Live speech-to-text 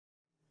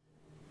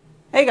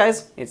Hey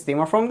guys, it's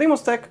Timo from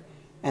DimusTech,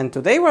 and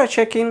today we're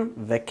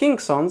checking the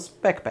Kingsons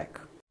backpack.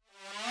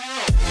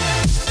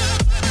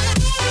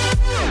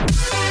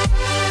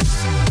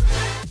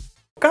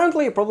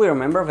 Currently you probably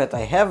remember that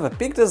I have a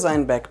big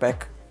design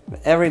backpack,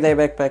 the everyday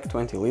backpack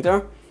 20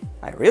 liter.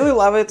 I really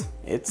love it,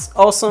 it's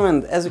awesome,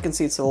 and as you can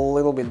see it's a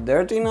little bit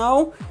dirty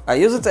now. I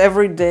use it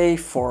every day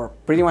for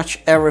pretty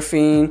much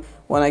everything.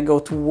 When I go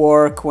to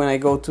work, when I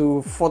go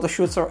to photo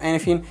shoots or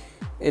anything,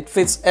 it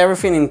fits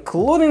everything,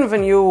 including the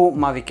new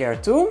Mavic Air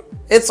 2.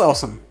 It's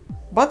awesome,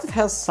 but it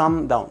has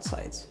some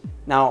downsides.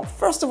 Now,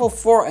 first of all,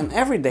 for an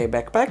everyday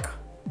backpack,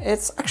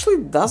 it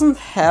actually doesn't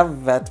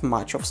have that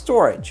much of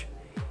storage.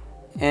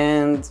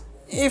 And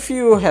if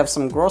you have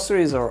some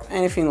groceries or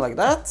anything like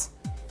that,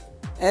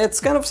 it's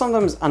kind of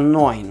sometimes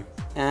annoying.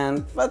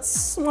 And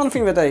that's one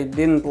thing that I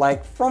didn't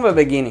like from the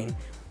beginning.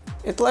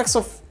 It lacks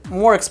of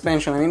more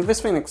expansion. I mean, this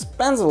thing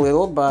expands a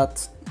little,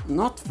 but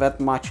not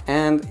that much,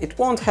 and it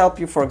won't help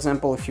you, for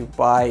example, if you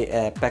buy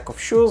a pack of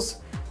shoes.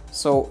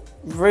 So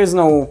there is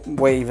no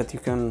way that you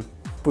can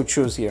put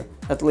shoes here,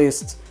 at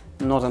least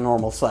not a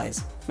normal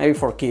size, maybe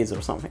for kids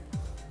or something.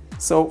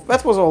 So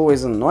that was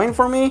always annoying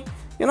for me.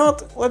 You know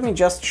what, let me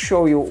just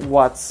show you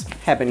what's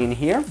happening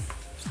here.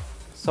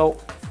 So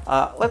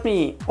let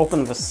me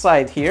open the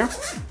side here.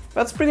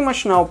 That's pretty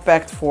much now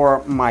packed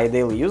for my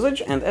daily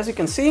usage, and as you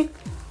can see,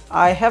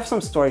 I have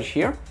some storage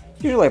here.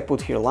 Usually I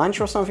put here lunch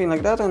or something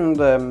like that, and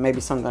maybe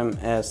sometimes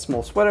a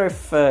small sweater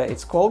if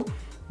it's cold.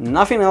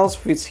 Nothing else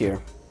fits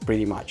here,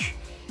 pretty much.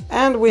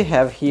 And we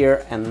have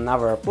here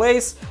another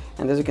place,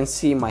 and as you can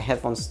see, my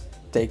headphones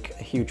take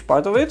a huge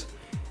part of it.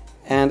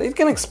 And it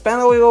can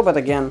expand a little, but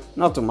again,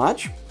 not too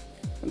much.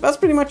 And that's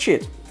pretty much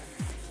it.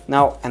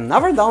 Now,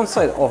 another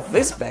downside of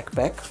this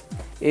backpack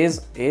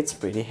is it's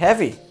pretty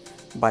heavy.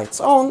 By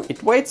its own,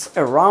 it weighs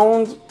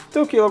around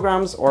 2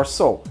 kilograms or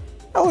so.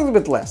 A little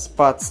bit less,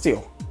 but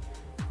still.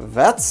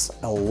 That's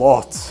a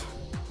lot.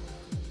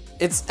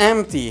 It's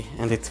empty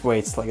and it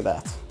weighs like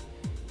that.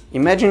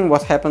 Imagine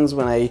what happens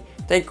when I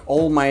take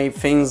all my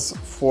things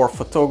for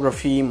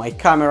photography, my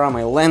camera,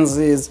 my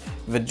lenses,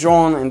 the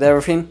drone and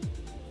everything.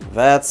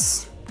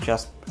 That's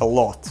just a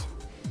lot.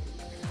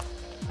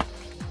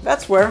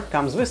 That's where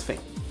comes this thing.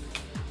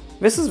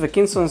 This is the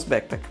Kingsons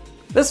backpack.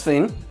 This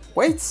thing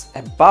weighs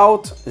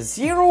about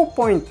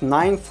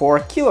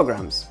 0.94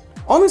 kilograms.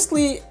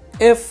 Honestly,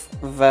 if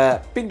the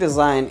peak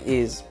design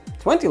is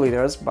 20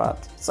 liters,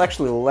 but it's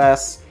actually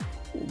less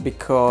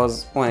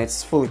because when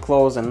it's fully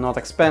closed and not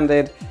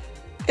expanded,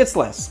 it's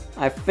less.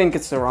 I think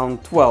it's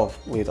around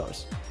 12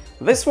 liters.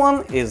 This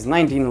one is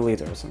 19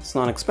 liters. It's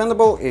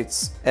non-expandable,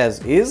 it's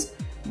as is,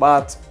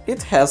 but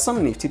it has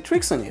some nifty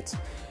tricks in it.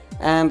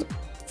 And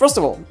first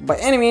of all, by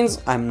any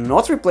means, I'm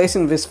not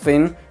replacing this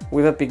thing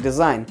with a peak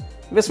design.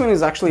 This one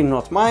is actually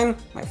not mine.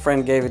 My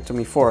friend gave it to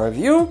me for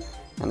review,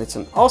 and it's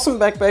an awesome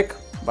backpack,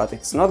 but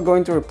it's not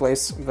going to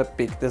replace the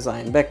peak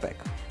design backpack.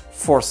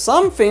 For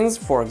some things,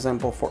 for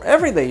example for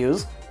everyday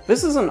use,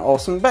 this is an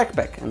awesome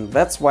backpack, and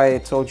that's why I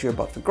told you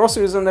about the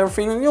groceries and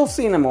everything, and you'll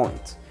see in a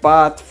moment.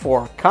 But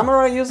for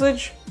camera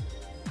usage,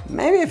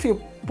 maybe if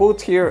you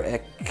put here a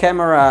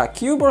camera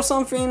cube or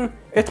something,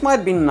 it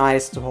might be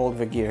nice to hold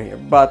the gear here,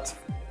 but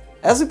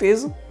as it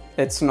is,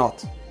 it's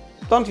not.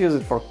 Don't use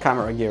it for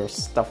camera gear or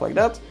stuff like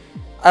that.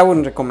 I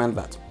wouldn't recommend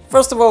that.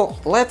 First of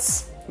all,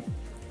 let's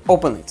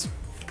open it.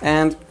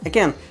 And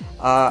again,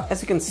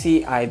 as you can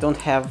see, I don't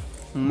have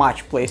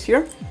much place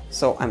here,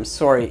 so I'm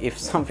sorry if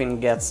something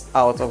gets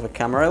out of the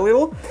camera a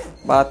little,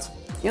 but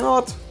you know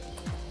what,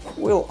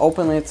 we'll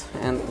open it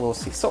and we'll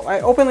see. So I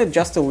open it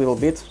just a little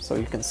bit so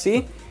you can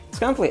see it's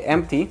currently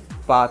empty,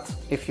 but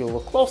if you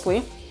look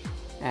closely,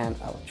 and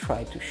I'll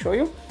try to show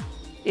you,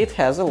 it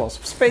has a lot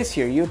of space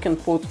here. You can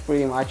put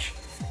pretty much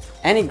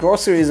any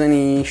groceries,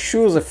 any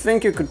shoes. I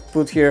think you could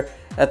put here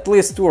at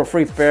least 2 or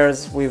 3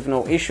 pairs with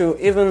no issue,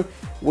 even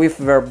with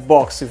their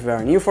box. If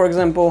they're new, for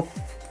example,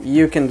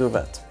 you can do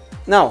that.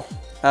 Now,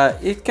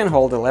 it can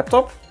hold a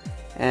laptop,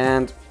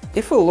 and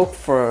if we look,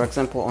 for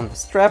example, on the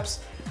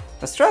straps,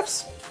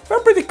 they're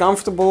pretty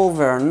comfortable,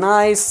 they're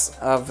nice,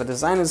 the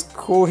design is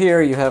cool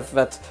here. You have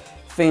that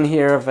thing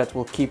here that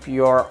will keep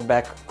your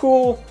back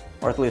cool,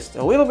 or at least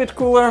a little bit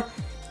cooler.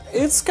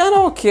 It's kind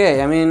of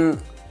okay. I mean,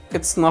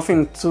 it's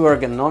nothing too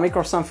ergonomic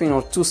or something,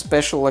 or too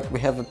special like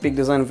we have a big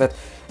design that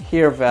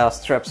here the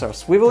straps are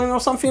swiveling or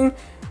something,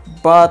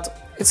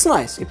 but it's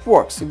nice, it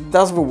works, it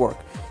does the work.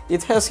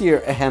 It has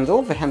here a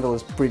handle. The handle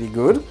is pretty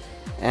good,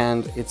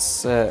 and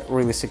it's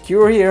really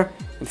secure here.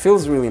 It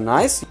feels really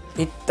nice.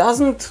 It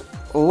doesn't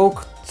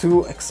look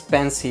too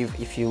expensive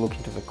if you look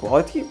into the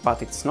quality,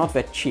 but it's not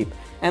that cheap.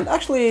 And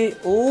actually,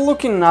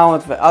 looking now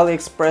at the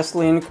AliExpress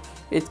link,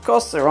 it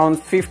costs around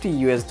 $50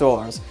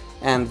 US.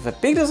 And the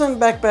big design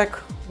backpack,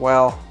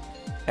 well,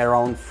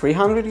 around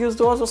 $300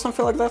 US or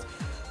something like that.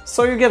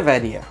 So you get the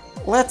idea.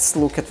 Let's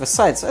look at the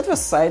sides. At the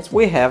sides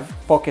we have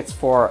pockets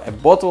for a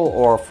bottle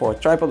or for a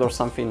tripod or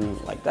something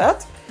like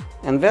that,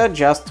 and they're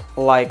just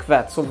like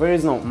that, so there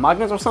is no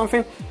magnet or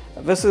something.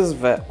 This is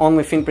the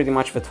only thing pretty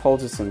much that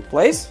holds it in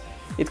place.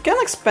 It can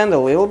expand a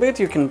little bit.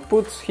 You can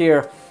put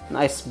here a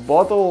nice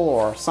bottle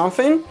or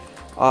something.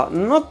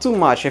 Not too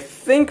much. I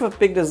think the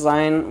big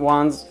design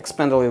ones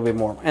expand a little bit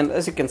more. And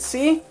as you can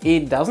see,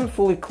 it doesn't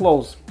fully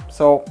close.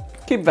 So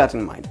keep that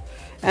in mind.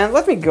 And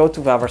let me go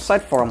to the other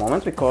side for a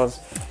moment, because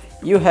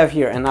you have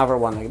here another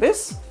one like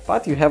this,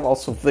 but you have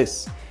also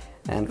this.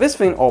 And this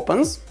thing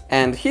opens,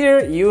 and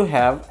here you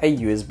have a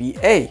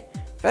USB-A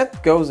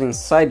that goes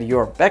inside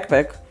your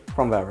backpack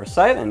from the other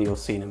side, and you'll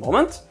see in a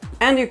moment.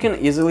 And you can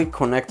easily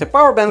connect a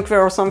power bank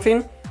there or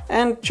something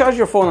and charge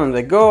your phone on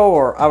the go,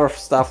 or other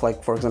stuff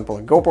like, for example,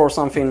 a GoPro or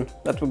something.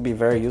 That would be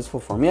very useful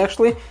for me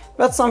actually.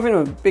 That's something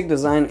with big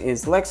design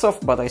is lacks of,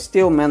 but I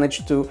still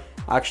managed to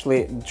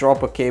actually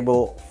drop a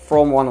cable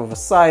from one of the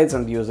sides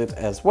and use it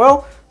as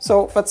well.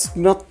 So that's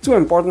not too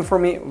important for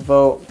me,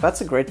 though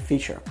that's a great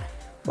feature.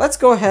 Let's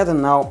go ahead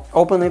and now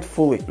open it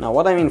fully. Now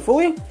what I mean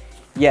fully?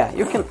 Yeah,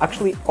 you can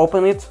actually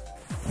open it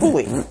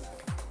fully.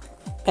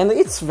 And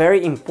it's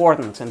very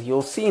important, and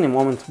you'll see in a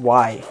moment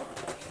why.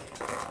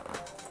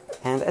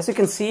 And as you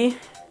can see,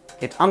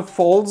 it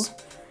unfolds,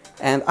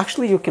 and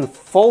actually you can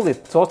fold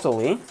it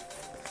totally,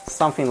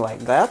 something like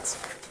that.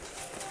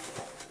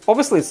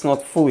 Obviously it's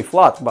not fully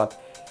flat, but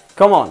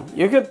come on,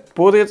 you could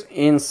put it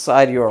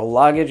inside your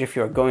luggage if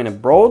you're going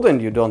abroad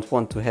and you don't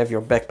want to have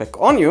your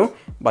backpack on you,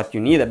 but you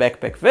need a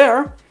backpack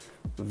there.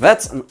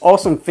 That's an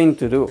awesome thing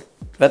to do.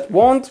 That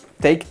won't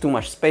take too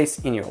much space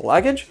in your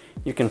luggage.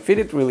 You can fit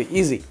it really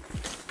easy.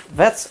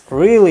 That's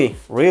really,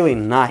 really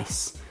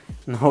nice.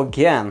 Now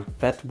again,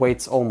 that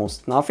weighs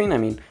almost nothing, I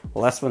mean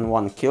less than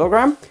 1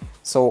 kilogram,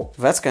 so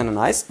that's kind of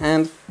nice.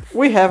 And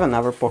we have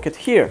another pocket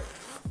here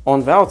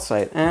on the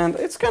outside, and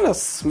it's kind of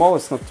small,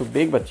 it's not too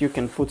big, but you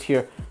can put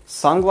here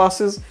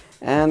sunglasses.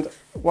 And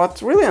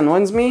what really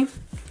annoys me,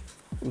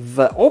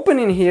 the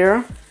opening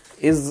here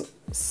is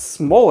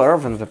smaller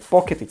than the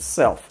pocket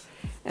itself,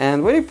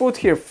 and when you put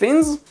here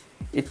fins,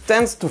 it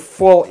tends to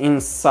fall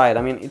inside.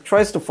 I mean, it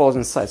tries to fall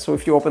inside, so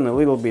if you open a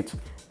little bit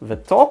the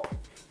top,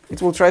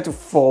 it will try to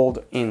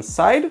fold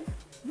inside.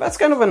 That's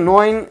kind of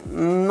annoying,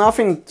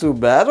 nothing too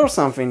bad or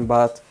something,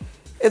 but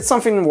it's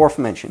something worth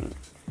mentioning.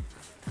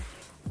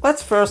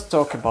 Let's first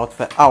talk about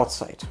the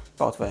outside,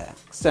 about the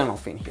external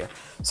thing here.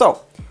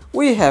 So,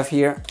 we have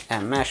here a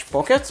mesh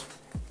pocket.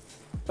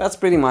 That's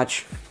pretty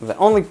much the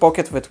only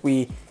pocket that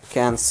we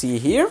can see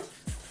here.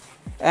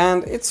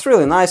 And it's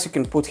really nice, you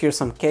can put here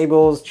some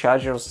cables,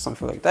 chargers,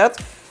 something like that.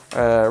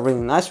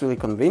 Really nice, really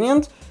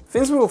convenient.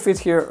 Things will fit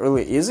here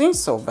really easy,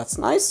 so that's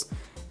nice.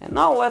 And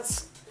now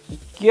let's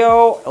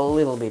go a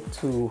little bit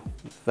to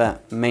the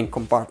main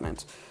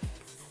compartment.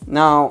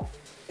 Now,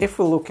 if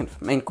we look at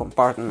the main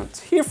compartment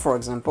here, for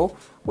example,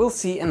 we'll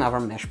see another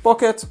mesh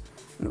pocket.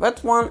 And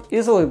that one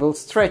is a little bit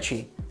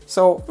stretchy.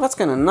 So that's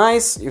kind of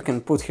nice. You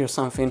can put here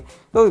something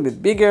a little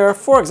bit bigger.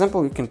 For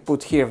example, you can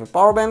put here the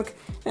power bank,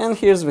 and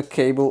here's the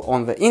cable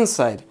on the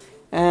inside.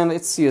 And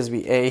it's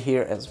USB-A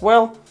here as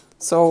well,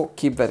 so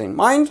keep that in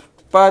mind.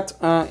 But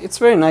it's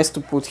very nice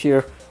to put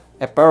here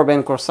a power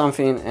bank or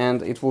something,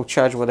 and it will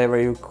charge whatever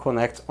you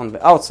connect on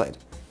the outside.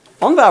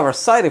 On the other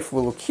side, if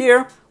we look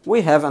here,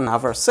 we have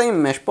another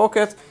same mesh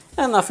pocket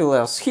and nothing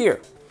else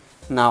here.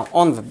 Now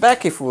on the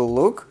back, if we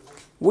look,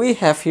 we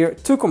have here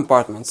two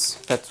compartments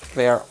that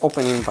they are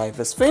opening by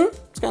this thing.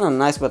 It's kind of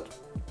nice, but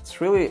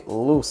it's really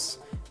loose.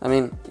 I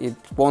mean, it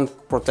won't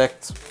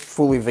protect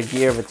fully the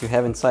gear that you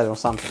have inside or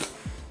something.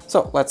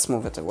 So let's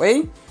move it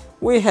away.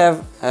 We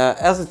have,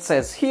 as it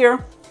says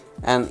here,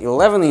 an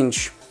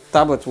 11-inch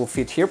tablet will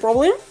fit here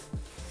probably,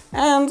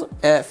 and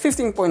a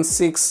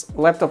 15.6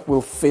 laptop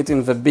will fit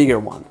in the bigger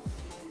one.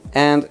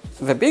 And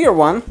the bigger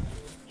one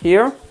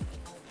here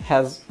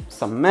has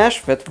some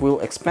mesh that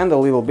will expand a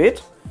little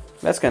bit.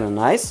 That's kind of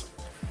nice.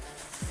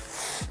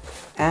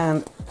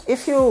 And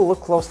if you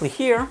look closely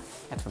here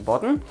at the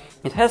bottom,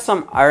 it has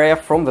some area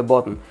from the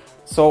bottom.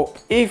 So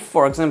if,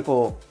 for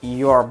example,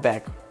 your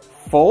bag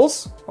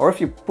falls, or if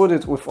you put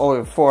it with all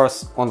your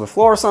force on the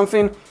floor or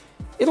something,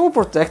 it will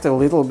protect a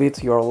little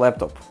bit your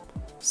laptop.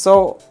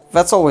 So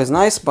that's always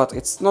nice, but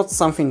it's not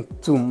something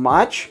too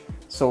much,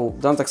 so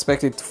don't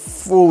expect it to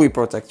fully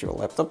protect your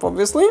laptop,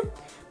 obviously,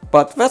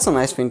 but that's a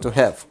nice thing to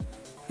have.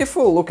 If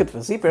we look at the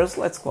zippers,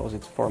 let's close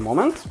it for a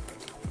moment.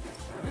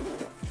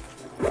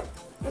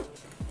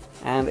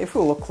 And if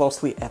we look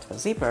closely at the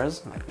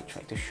zippers, let me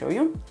try to show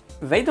you,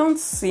 they don't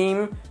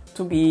seem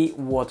to be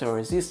water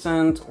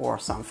resistant or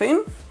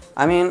something.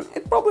 I mean,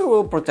 it probably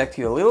will protect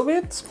you a little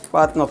bit,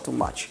 but not too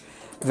much.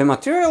 The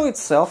material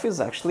itself is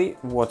actually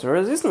water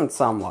resistant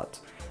somewhat.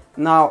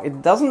 Now,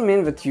 it doesn't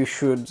mean that you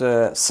should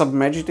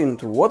submerge it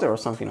into water or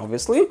something,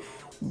 obviously,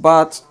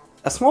 but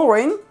a small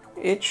rain,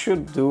 it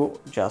should do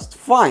just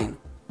fine.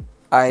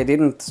 I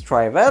didn't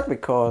try that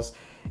because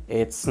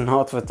it's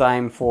not the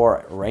time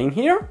for rain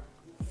here,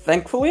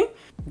 thankfully,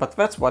 but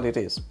that's what it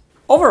is.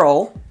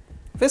 Overall,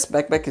 this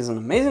backpack is an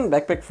amazing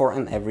backpack for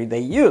an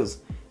everyday use.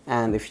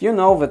 And if you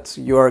know that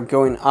you're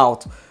going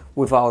out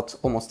without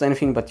almost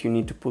anything, but you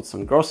need to put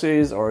some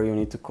groceries or you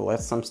need to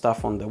collect some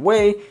stuff on the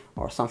way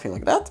or something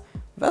like that,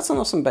 that's an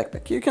awesome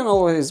backpack. You can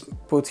always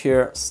put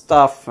here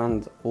stuff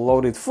and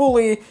load it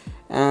fully.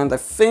 And I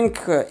think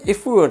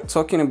if we were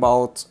talking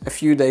about a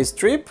few days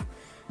trip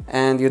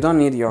and you don't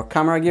need your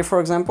camera gear, for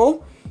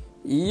example,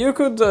 you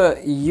could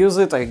use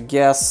it, I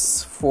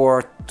guess,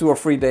 for 2 or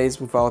 3 days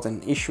without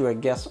an issue, I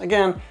guess.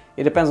 Again,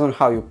 it depends on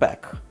how you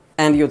pack.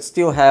 And you'd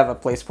still have a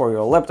place for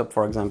your laptop,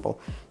 for example.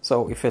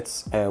 So if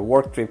it's a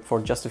work trip for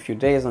just a few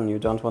days and you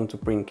don't want to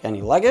bring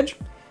any luggage,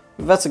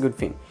 that's a good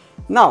thing.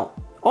 Now,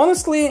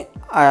 honestly,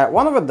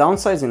 one of the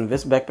downsides in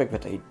this backpack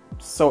that I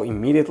saw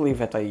immediately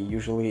that I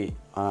usually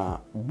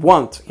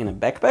want in a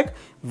backpack,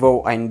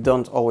 though I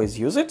don't always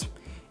use it,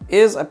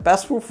 is a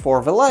pass-through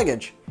for the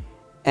luggage.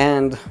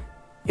 And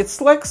it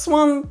lacks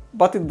one,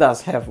 but it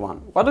does have one.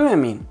 What do I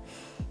mean?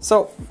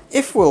 So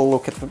if we'll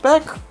look at the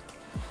back,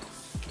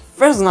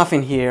 there's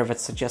nothing here that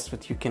suggests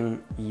that you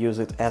can use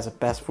it as a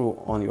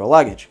pass-through on your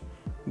luggage.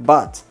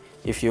 But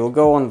if you'll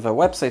go on the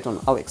website on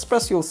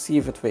AliExpress, you'll see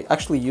that they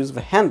actually use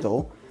the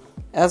handle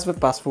as the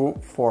pass-through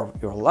for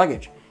your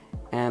luggage.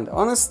 And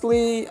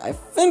honestly, I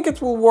think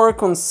it will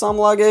work on some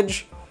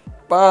luggage,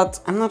 but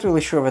I'm not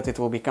really sure that it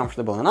will be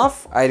comfortable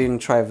enough. I didn't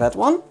try that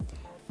one.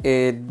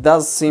 It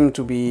does seem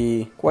to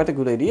be quite a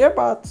good idea,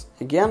 but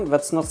again,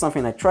 that's not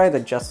something I tried, I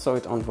just saw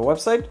it on the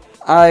website.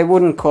 I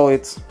wouldn't call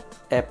it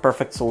a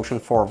perfect solution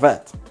for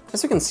that.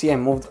 As you can see, I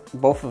moved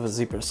both of the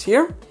zippers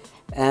here,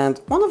 and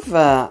one of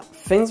the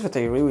things that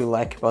I really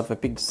like about the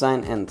Peak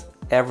design and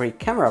every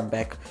camera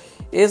bag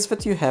is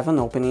that you have an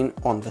opening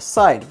on the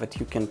side that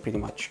you can pretty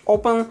much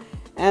open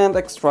and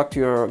extract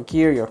your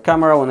gear, your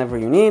camera whenever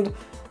you need,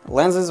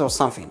 lenses or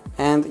something.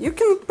 And you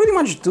can pretty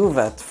much do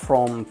that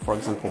from, for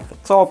example, the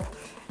top,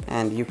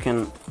 and you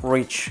can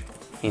reach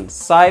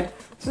inside.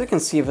 So you can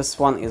see this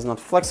one is not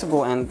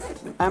flexible, and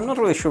I'm not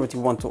really sure that you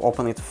want to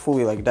open it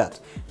fully like that.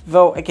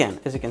 Though again,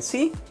 as you can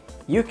see,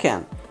 you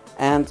can.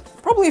 And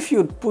probably if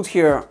you'd put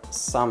here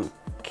some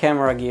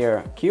camera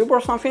gear cube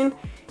or something,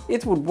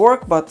 it would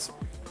work, but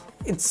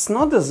it's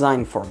not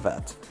designed for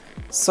that.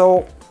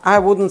 So I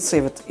wouldn't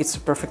say that it's a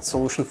perfect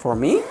solution for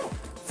me,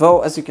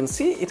 though as you can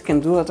see, it can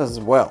do that as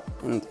well,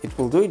 and it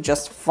will do it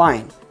just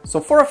fine.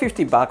 So for a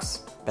 $50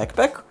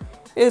 backpack,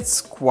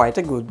 it's quite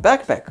a good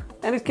backpack,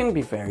 and it can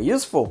be very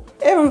useful,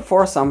 even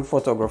for some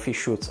photography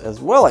shoots as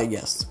well, I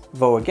guess.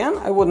 Though again,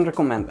 I wouldn't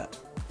recommend that.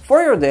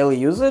 For your daily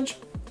usage,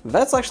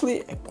 that's actually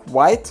a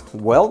quite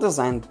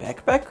well-designed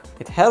backpack.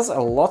 It has a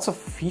lot of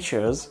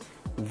features,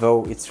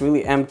 though it's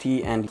really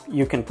empty and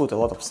you can put a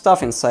lot of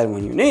stuff inside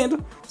when you need,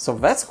 so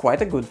that's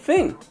quite a good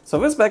thing. So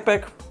this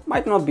backpack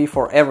might not be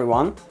for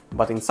everyone,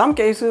 but in some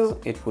cases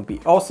it would be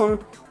awesome,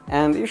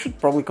 and you should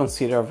probably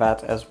consider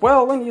that as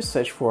well when you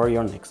search for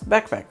your next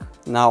backpack.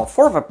 Now,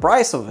 for the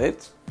price of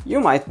it, you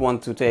might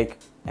want to take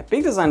a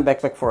Peak Design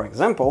backpack, for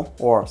example,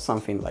 or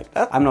something like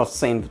that. I'm not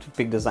saying that the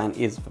Peak Design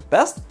is the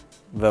best,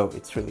 though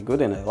it's really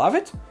good and I love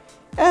it.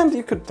 And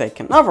you could take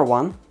another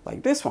one,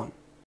 like this one.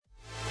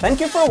 Thank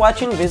you for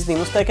watching this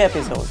DimusTech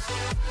episode.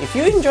 If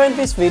you enjoyed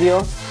this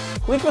video,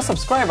 click the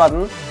subscribe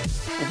button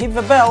and hit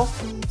the bell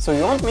so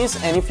you won't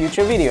miss any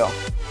future video.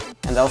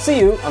 And I'll see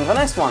you on the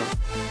next one.